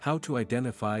How to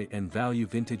identify and value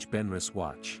vintage Benrus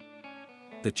watch.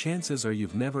 The chances are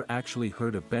you've never actually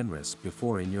heard of Benrus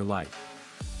before in your life.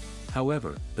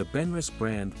 However, the Benrus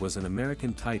brand was an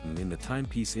American titan in the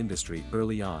timepiece industry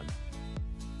early on.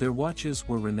 Their watches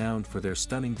were renowned for their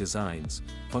stunning designs,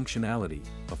 functionality,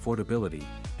 affordability,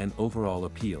 and overall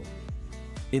appeal.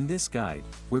 In this guide,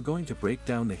 we're going to break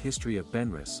down the history of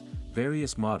Benrus,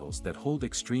 various models that hold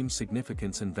extreme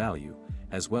significance and value,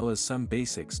 as well as some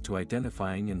basics to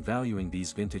identifying and valuing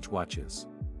these vintage watches.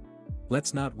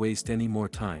 Let's not waste any more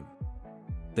time.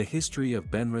 The history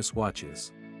of Benrus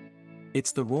watches.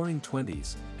 It's the Roaring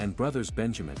Twenties, and brothers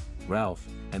Benjamin, Ralph,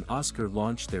 and Oscar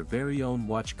launched their very own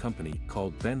watch company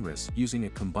called Benrus using a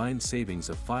combined savings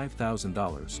of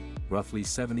 $5,000, roughly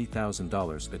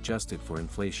 $70,000 adjusted for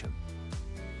inflation.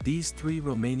 These three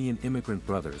Romanian immigrant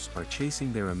brothers are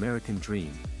chasing their American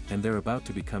dream, and they're about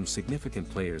to become significant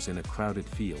players in a crowded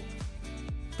field.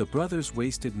 The brothers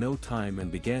wasted no time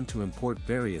and began to import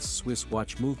various Swiss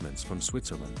watch movements from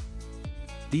Switzerland.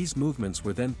 These movements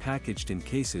were then packaged in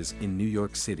cases in New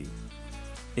York City.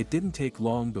 It didn't take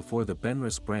long before the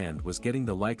Benrus brand was getting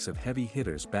the likes of heavy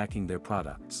hitters backing their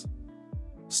products.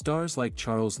 Stars like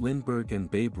Charles Lindbergh and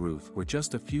Babe Ruth were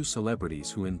just a few celebrities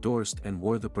who endorsed and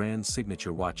wore the brand's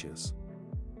signature watches.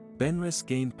 Benrus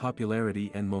gained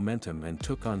popularity and momentum and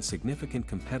took on significant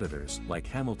competitors like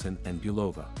Hamilton and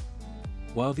Bulova.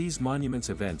 While these monuments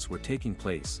events were taking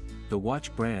place, the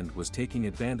watch brand was taking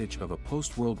advantage of a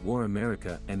post-World War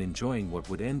America and enjoying what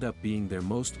would end up being their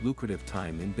most lucrative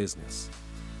time in business.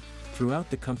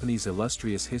 Throughout the company's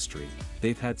illustrious history,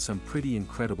 they've had some pretty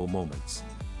incredible moments.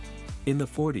 In the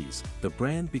 40s, the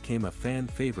brand became a fan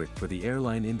favorite for the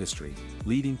airline industry,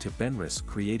 leading to Benrus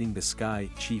creating the Sky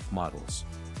Chief models.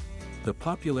 The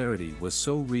popularity was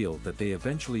so real that they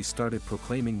eventually started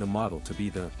proclaiming the model to be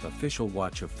the official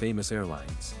watch of famous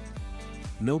airlines.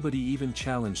 Nobody even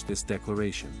challenged this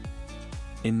declaration.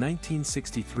 In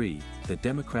 1963, the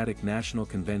Democratic National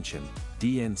Convention,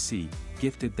 DNC,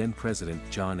 gifted then-President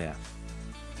John F.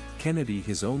 Kennedy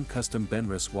his own custom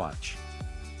Benrus watch.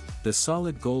 The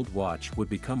solid gold watch would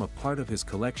become a part of his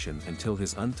collection until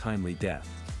his untimely death.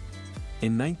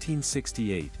 In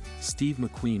 1968, Steve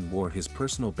McQueen wore his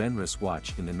personal Benrus watch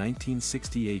in the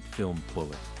 1968 film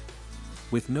Bullitt.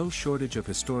 With no shortage of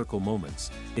historical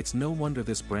moments, it's no wonder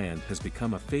this brand has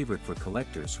become a favorite for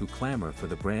collectors who clamor for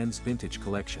the brand's vintage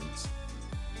collections.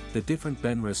 The different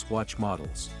Benrus watch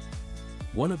models.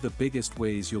 One of the biggest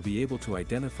ways you'll be able to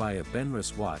identify a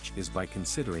Benrus watch is by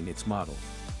considering its model.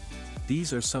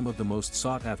 These are some of the most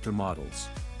sought-after models.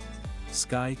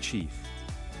 Sky Chief.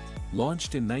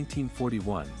 Launched in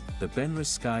 1941, the Benrus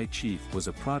Sky Chief was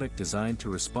a product designed to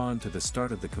respond to the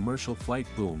start of the commercial flight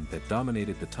boom that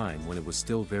dominated the time when it was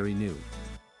still very new.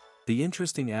 The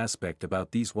interesting aspect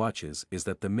about these watches is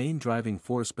that the main driving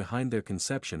force behind their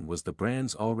conception was the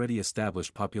brand's already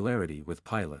established popularity with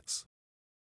pilots.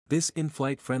 This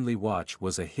in-flight friendly watch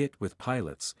was a hit with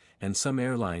pilots, and some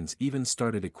airlines even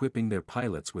started equipping their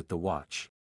pilots with the watch.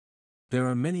 There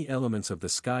are many elements of the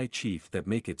Sky Chief that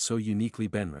make it so uniquely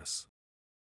Benrus.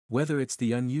 Whether it's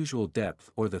the unusual depth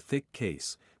or the thick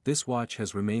case, this watch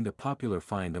has remained a popular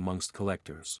find amongst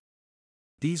collectors.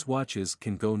 These watches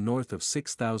can go north of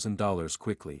 $6,000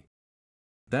 quickly.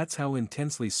 That's how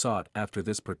intensely sought after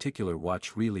this particular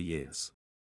watch really is.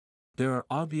 There are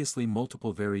obviously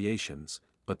multiple variations,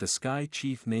 but the Sky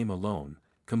Chief name alone,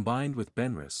 combined with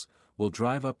Benrus, will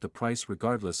drive up the price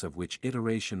regardless of which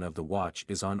iteration of the watch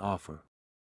is on offer.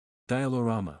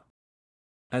 Dialorama.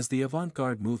 As the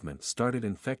avant-garde movement started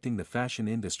infecting the fashion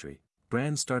industry,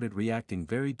 brands started reacting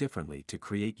very differently to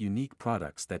create unique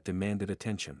products that demanded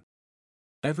attention.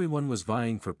 Everyone was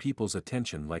vying for people's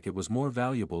attention like it was more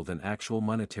valuable than actual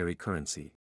monetary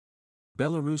currency.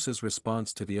 Benrus's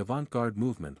response to the avant-garde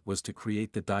movement was to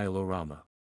create the Dialorama.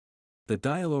 The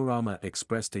Dialorama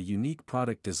expressed a unique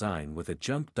product design with a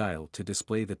jump dial to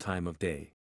display the time of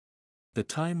day. The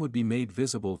time would be made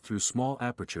visible through small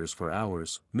apertures for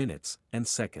hours, minutes, and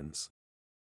seconds.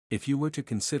 If you were to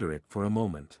consider it for a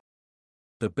moment.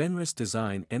 The Benrus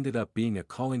design ended up being a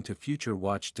calling to future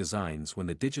watch designs when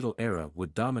the digital era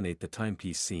would dominate the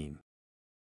timepiece scene.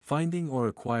 Finding or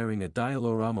acquiring a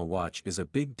Dialorama watch is a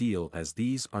big deal as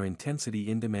these are intensity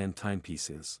in-demand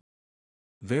timepieces.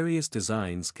 Various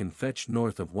designs can fetch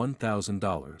north of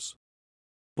 $1,000.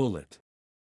 Bullitt.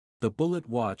 The Bullitt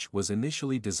watch was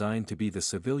initially designed to be the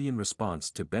civilian response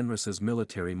to Benrus's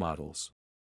military models.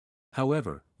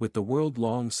 However, with the world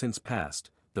long since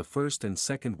past, the First and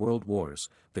Second World Wars,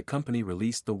 the company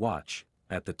released the watch,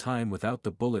 at the time without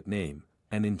the Bullitt name,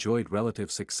 and enjoyed relative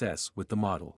success with the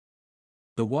model.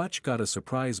 The watch got a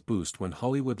surprise boost when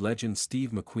Hollywood legend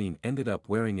Steve McQueen ended up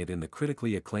wearing it in the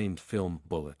critically acclaimed film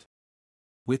Bullet.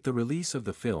 With the release of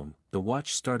the film, the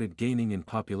watch started gaining in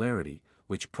popularity,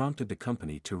 which prompted the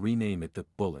company to rename it the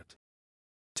Bullet.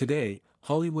 Today,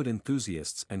 Hollywood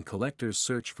enthusiasts and collectors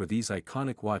search for these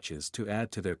iconic watches to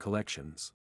add to their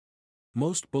collections.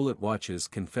 Most Bullet watches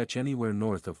can fetch anywhere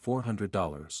north of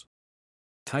 $400.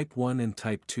 Type 1 and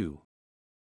Type 2.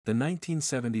 The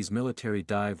 1970s military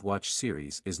dive watch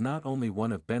series is not only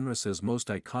one of Benrus's most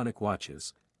iconic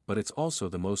watches, but it's also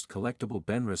the most collectible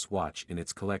Benrus watch in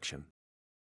its collection.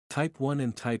 Type 1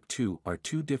 and Type 2 are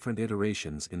two different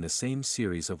iterations in the same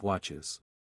series of watches.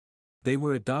 They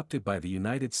were adopted by the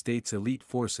United States elite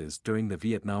forces during the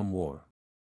Vietnam War.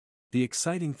 The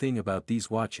exciting thing about these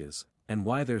watches, and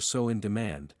why they're so in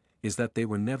demand, is that they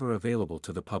were never available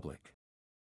to the public.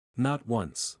 Not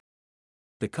once.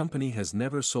 The company has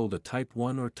never sold a Type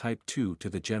 1 or Type 2 to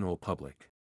the general public.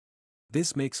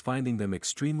 This makes finding them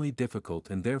extremely difficult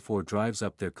and therefore drives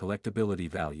up their collectability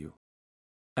value.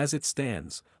 As it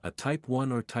stands, a Type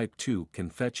 1 or Type 2 can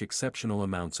fetch exceptional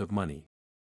amounts of money.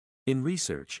 In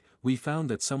research, we found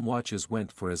that some watches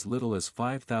went for as little as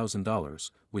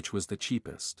 $5,000, which was the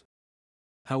cheapest.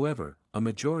 However, a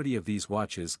majority of these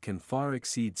watches can far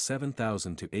exceed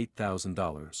 $7,000 to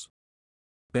 $8,000.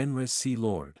 Benrus Sea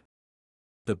Lord.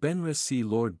 The Benrus Sea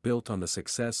Lord built on the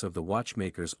success of the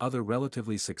watchmaker's other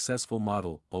relatively successful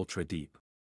model, Ultra Deep.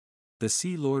 The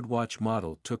Sea Lord watch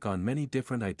model took on many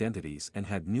different identities and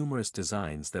had numerous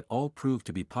designs that all proved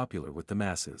to be popular with the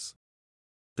masses.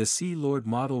 The Sea Lord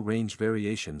model range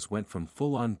variations went from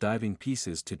full-on diving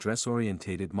pieces to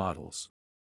dress-orientated models.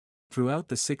 Throughout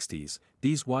the 60s,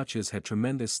 these watches had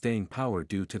tremendous staying power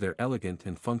due to their elegant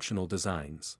and functional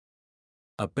designs.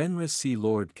 A Benrus Sea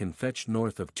Lord can fetch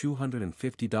north of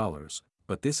 $250,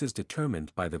 but this is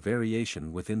determined by the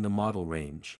variation within the model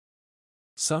range.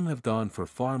 Some have gone for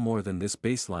far more than this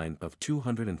baseline of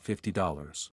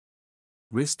 $250.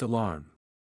 Wrist alarm.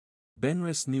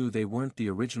 Benrus knew they weren't the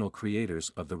original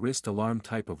creators of the wrist alarm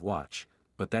type of watch,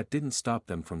 but that didn't stop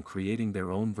them from creating their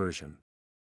own version.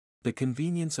 The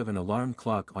convenience of an alarm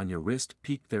clock on your wrist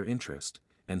piqued their interest,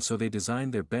 and so they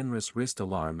designed their Benrus wrist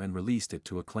alarm and released it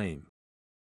to acclaim.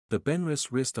 The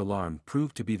Benrus wrist alarm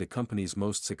proved to be the company's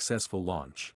most successful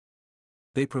launch.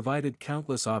 They provided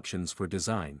countless options for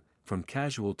design, from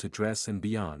casual to dress and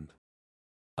beyond.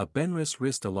 A Benrus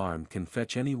wrist alarm can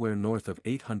fetch anywhere north of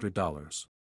 $800.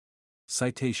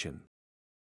 Citation.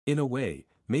 In a way,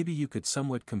 maybe you could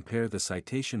somewhat compare the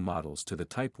Citation models to the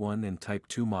Type 1 and Type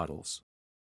 2 models.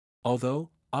 Although,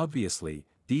 obviously,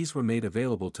 these were made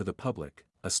available to the public,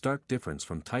 a stark difference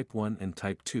from Type 1 and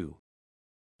Type 2.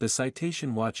 The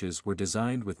Citation watches were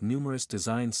designed with numerous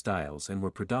design styles and were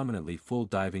predominantly full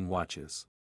diving watches.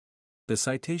 The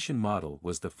Citation model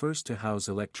was the first to house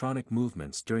electronic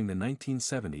movements during the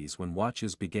 1970s when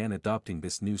watches began adopting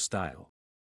this new style.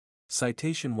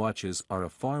 Citation watches are a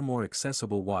far more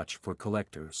accessible watch for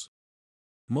collectors.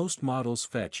 Most models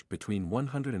fetch between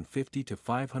 $150 to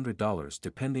 $500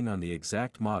 depending on the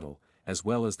exact model, as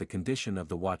well as the condition of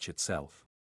the watch itself.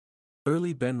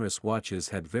 Early Benrus watches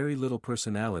had very little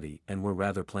personality and were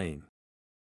rather plain.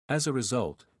 As a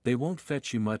result, they won't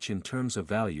fetch you much in terms of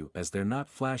value as they're not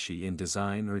flashy in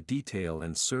design or detail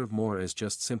and serve more as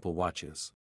just simple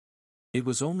watches. It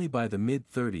was only by the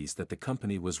mid-30s that the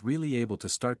company was really able to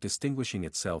start distinguishing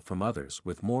itself from others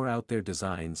with more out-there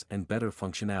designs and better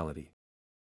functionality.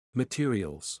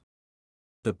 Materials.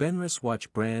 The Benrus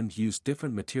watch brand used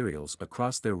different materials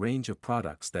across their range of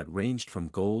products that ranged from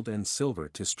gold and silver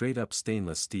to straight-up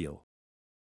stainless steel.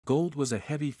 Gold was a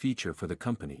heavy feature for the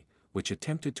company, which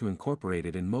attempted to incorporate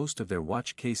it in most of their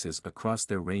watch cases across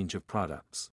their range of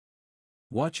products.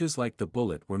 Watches like the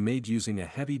Bullet were made using a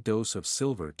heavy dose of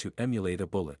silver to emulate a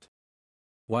bullet,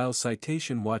 while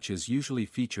Citation watches usually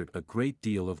featured a great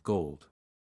deal of gold.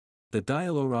 The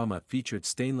dialorama featured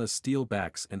stainless steel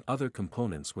backs and other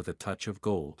components with a touch of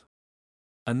gold.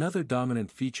 Another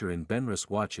dominant feature in Benrus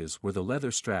watches were the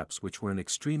leather straps, which were an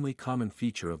extremely common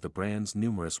feature of the brand's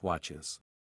numerous watches.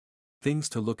 Things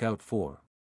to look out for.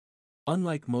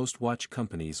 Unlike most watch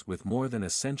companies with more than a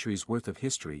century's worth of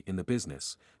history in the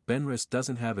business, Benrus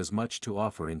doesn't have as much to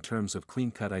offer in terms of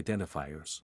clean-cut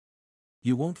identifiers.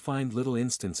 You won't find little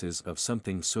instances of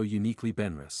something so uniquely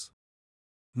Benrus.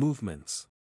 Movements.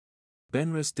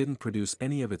 Benrus didn't produce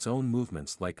any of its own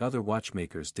movements like other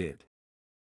watchmakers did.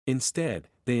 Instead,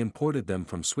 they imported them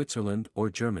from Switzerland or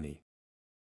Germany.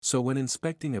 So when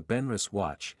inspecting a Benrus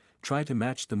watch, try to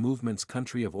match the movement's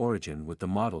country of origin with the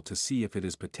model to see if it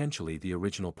is potentially the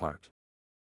original part.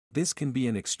 This can be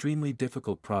an extremely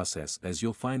difficult process, as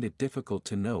you'll find it difficult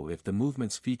to know if the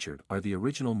movements featured are the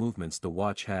original movements the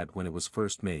watch had when it was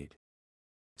first made.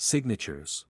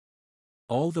 Signatures.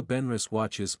 All the Benrus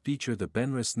watches feature the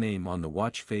Benrus name on the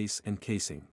watch face and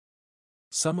casing.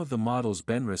 Some of the models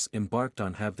Benrus embarked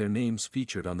on have their names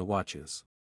featured on the watches.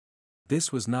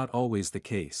 This was not always the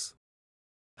case.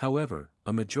 However,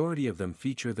 a majority of them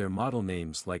feature their model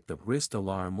names, like the wrist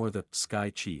alarm or the Sky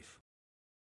Chief.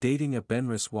 Dating a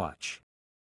Benrus watch.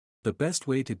 The best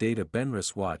way to date a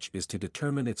Benrus watch is to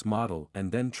determine its model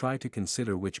and then try to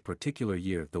consider which particular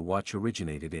year the watch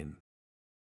originated in.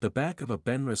 The back of a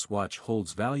Benrus watch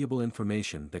holds valuable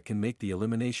information that can make the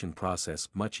elimination process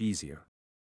much easier.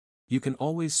 You can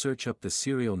always search up the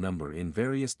serial number in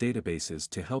various databases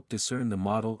to help discern the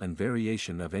model and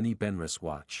variation of any Benrus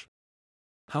watch.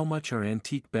 How much are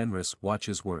antique Benrus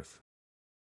watches worth?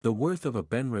 The worth of a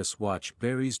Benrus watch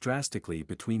varies drastically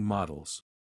between models.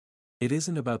 It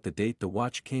isn't about the date the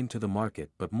watch came to the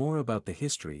market, but more about the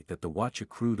history that the watch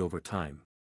accrued over time.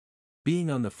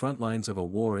 Being on the front lines of a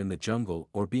war in the jungle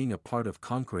or being a part of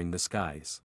conquering the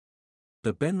skies.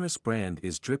 The Benrus brand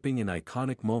is dripping in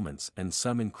iconic moments and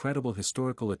some incredible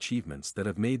historical achievements that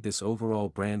have made this overall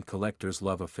brand collector's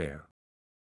love affair.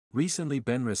 Recently,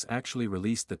 Benrus actually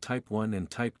released the Type 1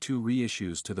 and Type 2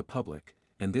 reissues to the public,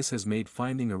 and this has made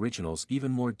finding originals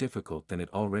even more difficult than it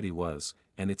already was,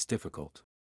 and it's difficult.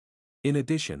 In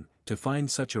addition, to find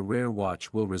such a rare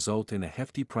watch will result in a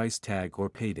hefty price tag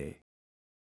or payday.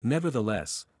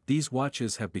 Nevertheless, these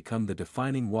watches have become the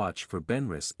defining watch for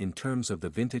Benrus in terms of the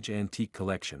vintage antique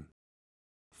collection.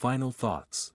 Final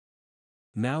thoughts.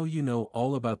 Now you know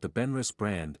all about the Benrus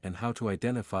brand and how to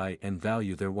identify and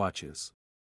value their watches.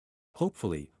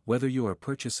 Hopefully, whether you are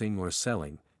purchasing or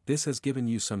selling, this has given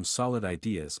you some solid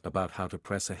ideas about how to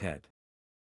press ahead.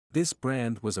 This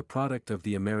brand was a product of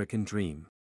the American dream.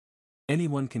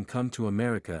 Anyone can come to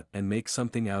America and make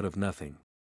something out of nothing.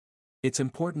 It's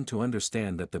important to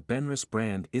understand that the Benrus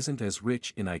brand isn't as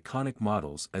rich in iconic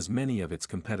models as many of its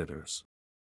competitors.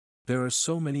 There are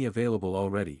so many available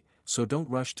already, so don't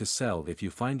rush to sell if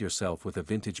you find yourself with a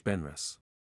vintage Benrus.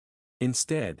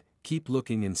 Instead, keep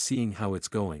looking and seeing how it's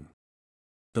going.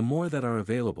 The more that are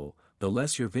available, the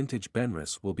less your vintage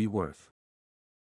Benrus will be worth.